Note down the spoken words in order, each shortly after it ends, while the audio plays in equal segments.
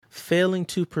failing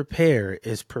to prepare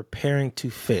is preparing to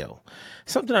fail.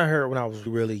 Something I heard when I was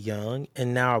really young,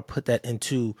 and now I put that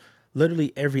into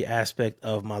literally every aspect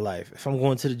of my life. If I'm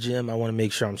going to the gym, I want to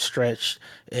make sure I'm stretched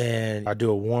and I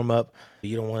do a warm up.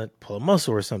 You don't want to pull a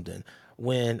muscle or something.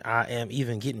 When I am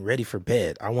even getting ready for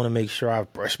bed, I want to make sure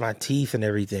I've brushed my teeth and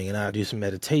everything, and I do some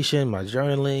meditation, my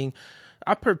journaling.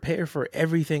 I prepare for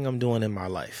everything I'm doing in my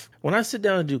life. When I sit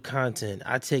down and do content,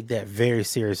 I take that very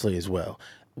seriously as well.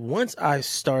 Once I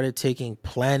started taking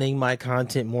planning my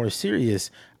content more serious,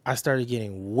 I started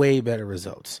getting way better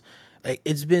results. Like,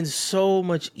 it's been so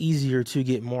much easier to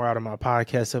get more out of my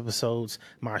podcast episodes,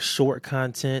 my short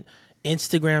content,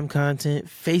 Instagram content,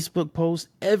 Facebook posts.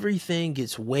 Everything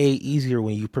gets way easier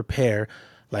when you prepare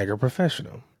like a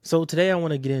professional. So today I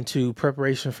want to get into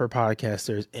preparation for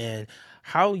podcasters and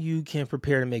how you can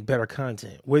prepare to make better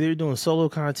content, whether you're doing solo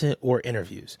content or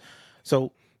interviews.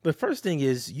 So the first thing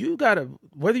is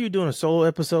whether you're doing a solo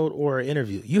episode or an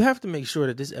interview, you have to make sure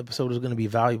that this episode is going to be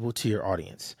valuable to your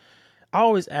audience. I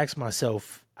always ask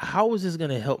myself, how is this going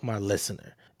to help my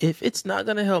listener? If it's not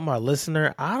going to help my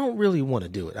listener, I don't really want to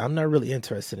do it. I'm not really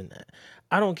interested in that.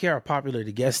 I don't care how popular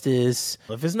the guest is.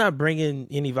 If it's not bringing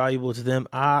any valuable to them,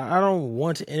 I don't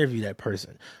want to interview that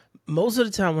person. Most of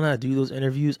the time when I do those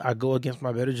interviews, I go against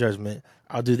my better judgment.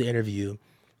 I'll do the interview.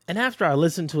 And after I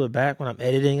listen to it back when I'm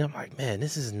editing, I'm like, man,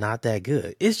 this is not that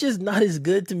good. It's just not as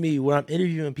good to me when I'm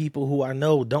interviewing people who I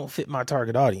know don't fit my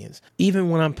target audience.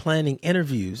 Even when I'm planning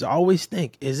interviews, I always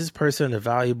think, is this person a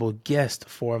valuable guest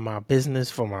for my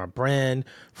business, for my brand,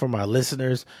 for my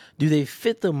listeners? Do they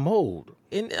fit the mold?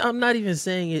 And I'm not even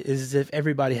saying it as if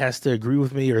everybody has to agree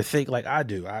with me or think like I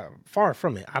do. Far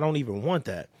from it. I don't even want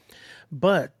that.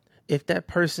 But if that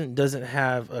person doesn't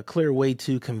have a clear way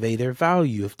to convey their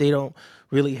value, if they don't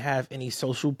really have any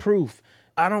social proof,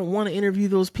 I don't want to interview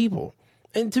those people.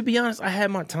 And to be honest, I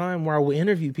had my time where I would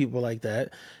interview people like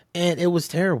that, and it was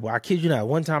terrible. I kid you not.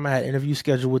 One time I had an interview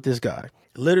scheduled with this guy.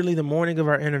 Literally the morning of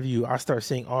our interview, I start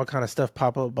seeing all kind of stuff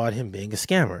pop up about him being a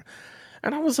scammer.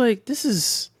 And I was like, this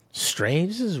is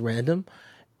strange. This is random.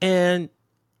 And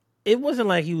it wasn't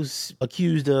like he was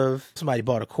accused of somebody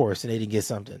bought a course and they didn't get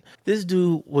something. This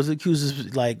dude was accused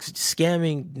of like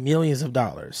scamming millions of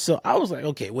dollars. So I was like,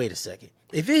 okay, wait a second.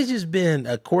 If it's just been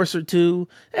a course or two,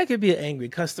 that could be an angry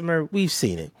customer. We've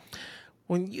seen it.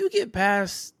 When you get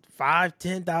past 5,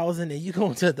 10,000 and you go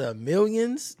into the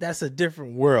millions, that's a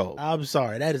different world. I'm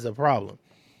sorry, that is a problem.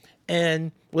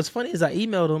 And what's funny is I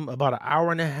emailed him about an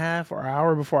hour and a half or an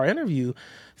hour before our interview.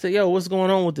 Said, yo, what's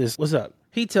going on with this? What's up?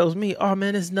 He tells me, oh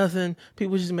man, it's nothing.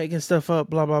 People just making stuff up,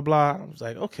 blah, blah, blah. I was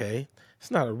like, okay, it's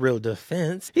not a real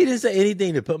defense. He didn't say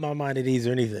anything to put my mind at ease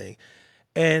or anything.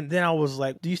 And then I was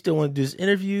like, do you still want to do this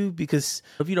interview? Because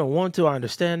if you don't want to, I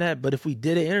understand that. But if we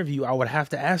did an interview, I would have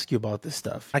to ask you about this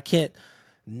stuff. I can't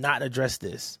not address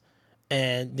this.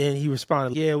 And then he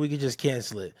responded, yeah, we could just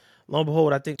cancel it. Lo and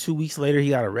behold, I think 2 weeks later,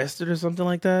 he got arrested or something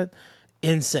like that.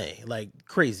 Insane, like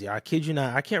crazy. I kid you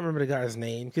not. I can't remember the guy's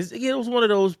name because again, it was one of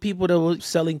those people that was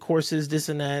selling courses, this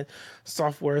and that,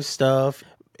 software stuff,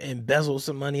 embezzled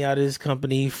some money out of his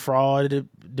company, defrauded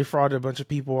a bunch of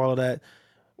people, all of that,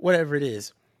 whatever it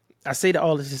is. I say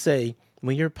all this to say,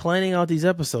 when you're planning out these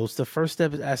episodes, the first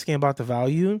step is asking about the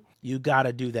value. You got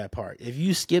to do that part. If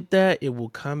you skip that, it will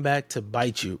come back to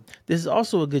bite you. This is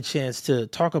also a good chance to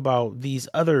talk about these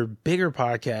other bigger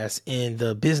podcasts in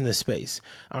the business space,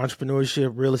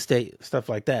 entrepreneurship, real estate, stuff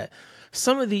like that.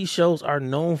 Some of these shows are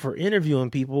known for interviewing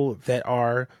people that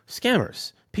are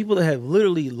scammers, people that have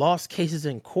literally lost cases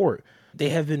in court. They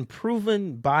have been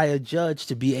proven by a judge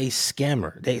to be a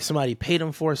scammer. Somebody paid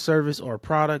them for a service or a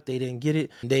product. They didn't get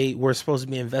it. They were supposed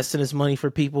to be investing this money for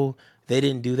people. They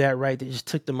didn't do that right. They just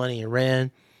took the money and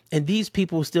ran. And these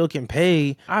people still can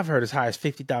pay, I've heard as high as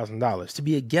 $50,000 to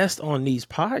be a guest on these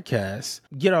podcasts,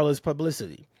 get all this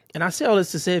publicity. And I say all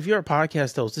this to say, if you're a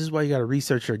podcast host, this is why you got to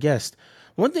research your guest.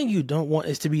 One thing you don't want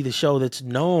is to be the show that's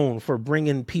known for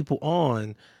bringing people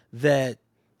on that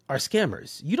are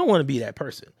scammers. You don't want to be that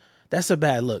person. That's a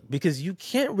bad look because you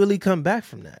can't really come back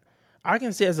from that. I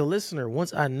can say as a listener,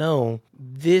 once I know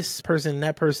this person and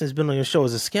that person has been on your show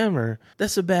as a scammer,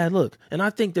 that's a bad look. And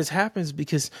I think this happens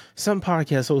because some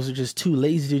podcast hosts are just too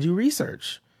lazy to do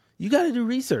research. You got to do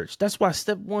research. That's why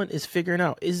step one is figuring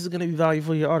out, is this going to be valuable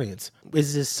for your audience?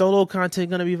 Is this solo content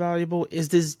going to be valuable? Is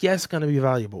this guest going to be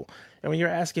valuable? And when you're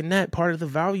asking that, part of the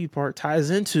value part ties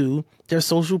into their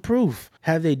social proof.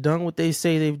 Have they done what they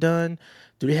say they've done?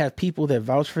 Do they have people that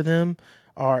vouch for them?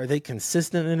 Are they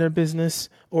consistent in their business?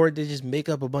 Or they just make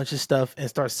up a bunch of stuff and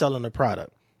start selling the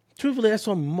product? Truthfully, that's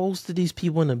what most of these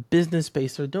people in the business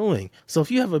space are doing. So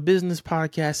if you have a business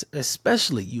podcast,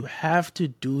 especially, you have to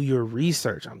do your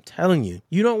research. I'm telling you,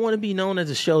 you don't want to be known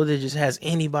as a show that just has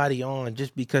anybody on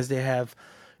just because they have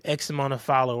X amount of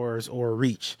followers or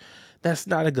reach. That's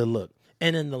not a good look.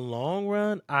 And in the long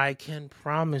run, I can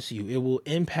promise you, it will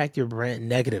impact your brand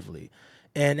negatively.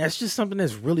 And that's just something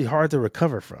that's really hard to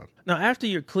recover from. Now, after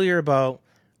you're clear about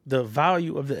the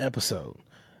value of the episode,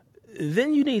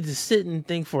 then you need to sit and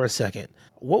think for a second.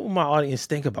 What will my audience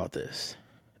think about this?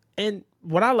 And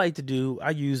what I like to do, I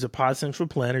use a Pod Central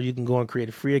planner. You can go and create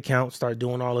a free account, start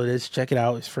doing all of this. Check it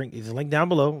out. It's free. It's a link down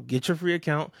below. Get your free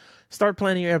account. Start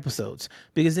planning your episodes,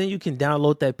 because then you can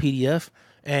download that PDF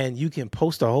and you can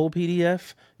post a whole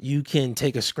PDF. You can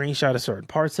take a screenshot of certain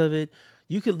parts of it.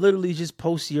 You could literally just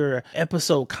post your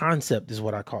episode concept, is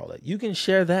what I call it. You can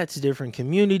share that to different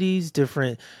communities,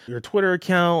 your Twitter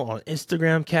account, on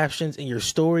Instagram captions, and your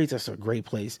stories. That's a great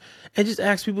place. And just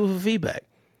ask people for feedback,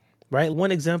 right?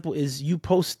 One example is you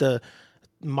post the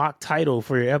mock title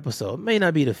for your episode. It may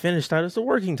not be the finished title, it's a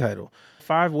working title.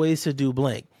 5 ways to do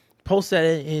blank. Post that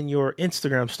in your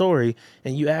Instagram story,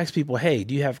 and you ask people, hey,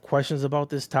 do you have questions about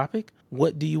this topic?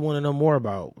 What do you want to know more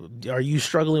about? Are you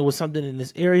struggling with something in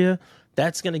this area?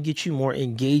 That's going to get you more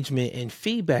engagement and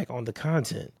feedback on the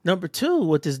content. Number 2,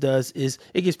 what this does is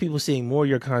it gets people seeing more of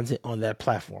your content on that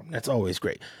platform. That's always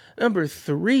great. Number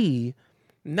 3,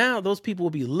 now those people will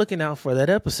be looking out for that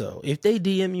episode. If they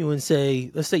DM you and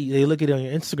say, let's say they look at it on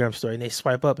your Instagram story and they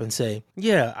swipe up and say,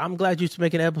 yeah, I'm glad you to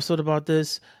make an episode about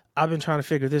this. I've been trying to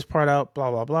figure this part out,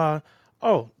 blah, blah, blah.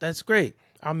 Oh, that's great.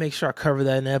 I'll make sure I cover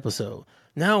that in the episode.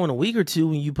 Now, in a week or two,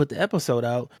 when you put the episode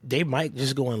out, they might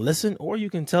just go and listen, or you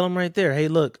can tell them right there, hey,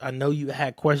 look, I know you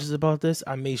had questions about this.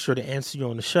 I made sure to answer you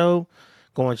on the show.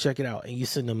 Go and check it out, and you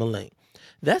send them a link.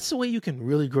 That's the way you can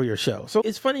really grow your show. So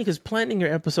it's funny because planning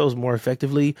your episodes more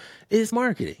effectively is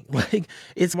marketing.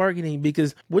 It's marketing,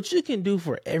 because what you can do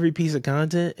for every piece of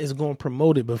content is go and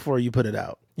promote it before you put it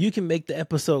out. You can make the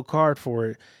episode card for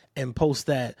it and post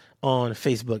that on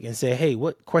Facebook and say, hey,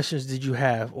 what questions did you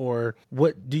have? Or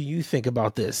what do you think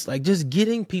about this? Just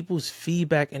getting people's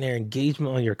feedback and their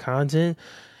engagement on your content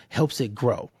helps it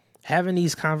grow. Having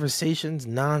these conversations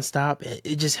nonstop,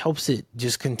 it just helps it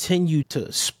just continue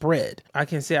to spread. I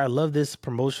can say I love this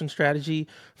promotion strategy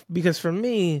because for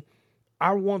me,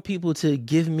 I want people to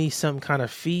give me some kind of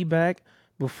feedback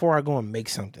before I go and make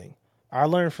something. I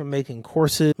learned from making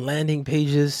courses, landing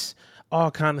pages, all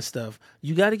kind of stuff.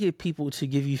 You got to get people to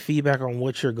give you feedback on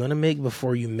what you're going to make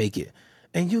before you make it.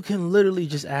 And you can literally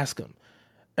just ask them.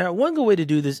 One good way to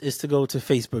do this is to go to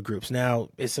Facebook groups. Now,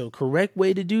 it's a correct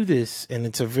way to do this, and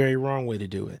it's a very wrong way to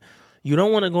do it. You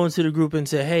don't want to go into the group and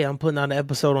say, hey, I'm putting out an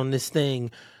episode on this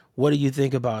thing. What do you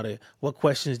think about it? What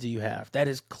questions do you have? That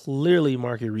is clearly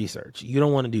market research. You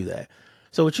don't want to do that.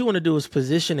 So what you want to do is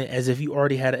position it as if you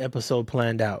already had an episode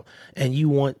planned out and you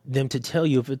want them to tell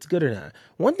you if it's good or not.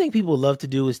 One thing people love to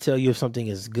do is tell you if something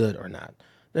is good or not.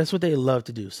 That's what they love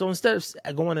to do. So instead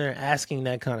of going there and asking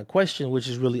that kind of question, which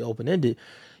is really open-ended,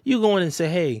 you go in and say,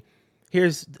 hey,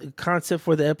 here's the concept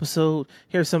for the episode.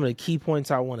 Here's some of the key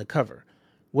points I want to cover.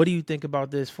 What do you think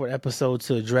about this for episode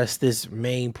to address this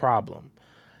main problem?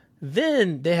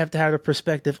 Then they have to have a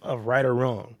perspective of right or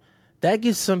wrong. That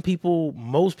gives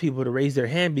most people to raise their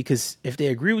hand, because if they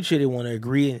agree with you, they want to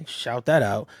agree and shout that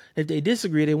out. If they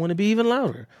disagree, they want to be even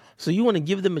louder. So you want to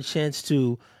give them a chance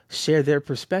to share their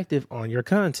perspective on your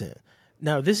content.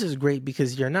 Now, this is great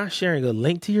because you're not sharing a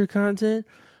link to your content,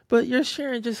 but you're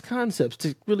sharing just concepts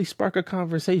to really spark a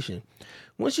conversation.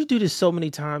 Once you do this so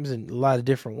many times in a lot of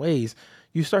different ways,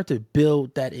 you start to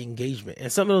build that engagement.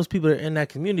 And some of those people that are in that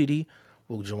community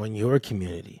will join your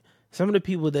community. Some of the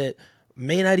people that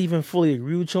may not even fully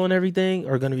agree with you on everything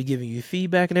are going to be giving you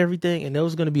feedback and everything, and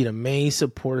those are going to be the main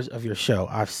supporters of your show.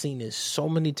 I've seen this so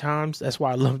many times. That's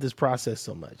why I love this process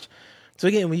so much. So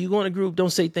again, when you go in a group,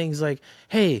 don't say things like,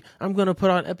 hey, I'm going to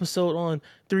put out an episode on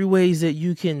 3 ways that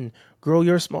you can grow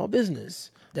your small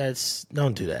business.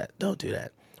 Don't do that. Don't do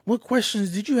that. What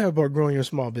questions did you have about growing your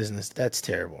small business? That's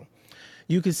terrible.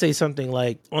 You could say something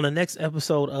like, on the next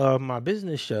episode of my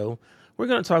business show, we're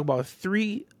going to talk about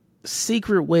 3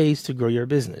 secret ways to grow your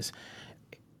business.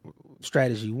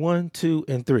 Strategy 1, 2,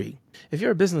 and 3. If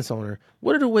you're a business owner,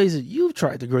 what are the ways that you've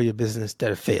tried to grow your business that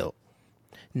have failed?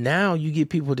 Now you get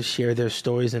people to share their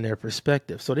stories and their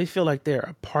perspective, so they feel like they're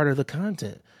a part of the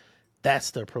content.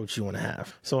 That's the approach you want to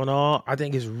have. So in all, I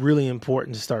think it's really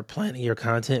important to start planning your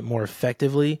content more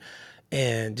effectively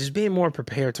and just being more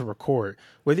prepared to record,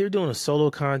 whether you're doing a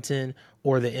solo content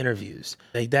or the interviews.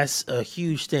 That's a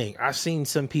huge thing. I've seen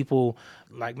some people,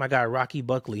 like my guy Rocky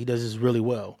Buckley, he does this really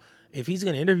well. If he's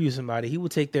going to interview somebody, he will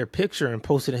take their picture and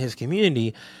post it in his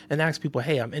community and ask people,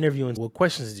 hey, I'm interviewing. What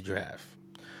questions did you have?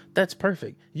 That's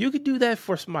perfect. You could do that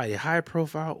for somebody high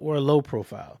profile or low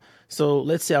profile. So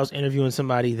let's say I was interviewing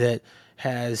somebody that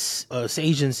has an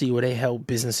agency where they help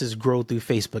businesses grow through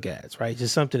Facebook ads, right?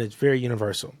 Just something that's very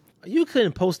universal. You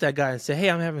couldn't post that guy and say, hey,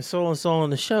 I'm having so and so on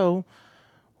the show.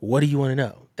 What do you want to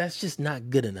know? That's just not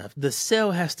good enough. The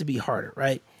sell has to be harder,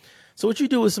 right? So what you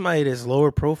do with somebody that's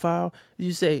lower profile,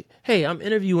 you say, hey, I'm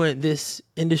interviewing this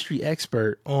industry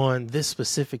expert on this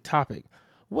specific topic.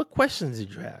 What questions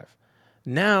did you have?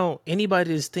 Now,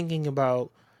 anybody that's thinking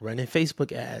about running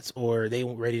Facebook ads or they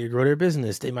ready to grow their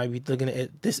business, they might be looking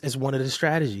at this as one of the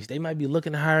strategies. They might be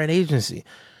looking to hire an agency.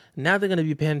 Now they're going to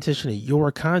be paying attention to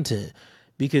your content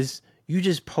because you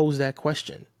just pose that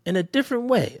question in a different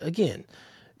way. Again,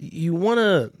 you want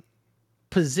to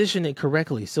position it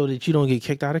correctly so that you don't get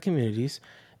kicked out of communities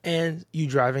and you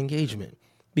drive engagement.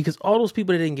 Because all those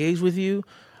people that engage with you,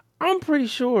 I'm pretty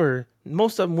sure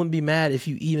most of them wouldn't be mad if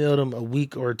you emailed them a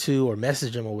week or two or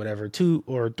messaged them or whatever, 2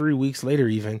 or 3 weeks later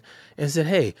even, and said,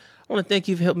 hey, I want to thank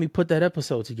you for helping me put that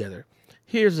episode together.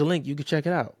 Here's the link. You can check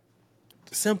it out.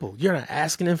 Simple. You're not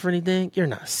asking them for anything. You're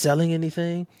not selling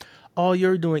anything. All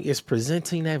you're doing is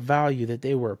presenting that value that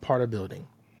they were a part of building.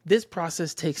 This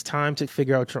process takes time to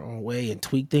figure out your own way and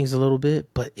tweak things a little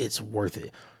bit, but it's worth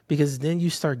it because then you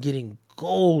start getting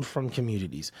gold from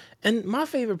communities. And my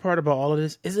favorite part about all of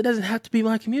this is it doesn't have to be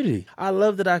my community. I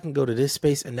love that I can go to this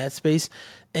space and that space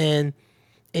and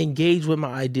engage with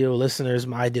my ideal listeners,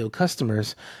 my ideal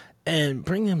customers, and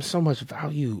bring them so much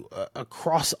value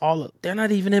across they're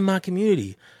not even in my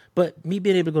community. But me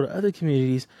being able to go to other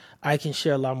communities, I can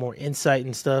share a lot more insight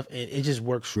and stuff, and it just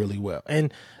works really well.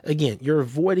 And again, you're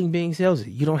avoiding being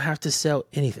salesy. You don't have to sell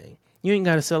anything. You ain't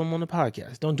got to sell them on the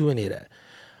podcast. Don't do any of that.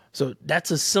 So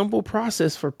that's a simple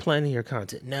process for planning your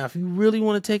content. Now, if you really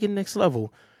want to take it next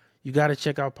level, you got to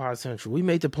check out Pod Central. We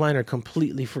made the planner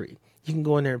completely free. You can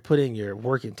go in there and put in your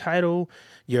working title,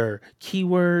 your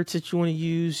keywords that you want to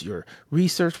use, your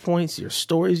research points, your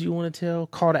stories you want to tell,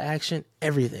 call to action,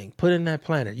 everything. Put in that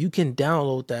planner. You can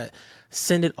download that,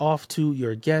 send it off to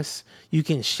your guests. You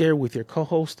can share with your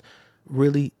co-host.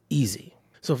 Really easy.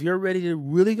 So if you're ready to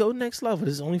really go next level,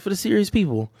 this is only for the serious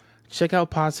people. Check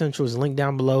out Pod Central's link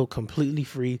down below, completely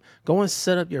free. Go and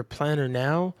set up your planner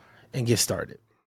now and get started.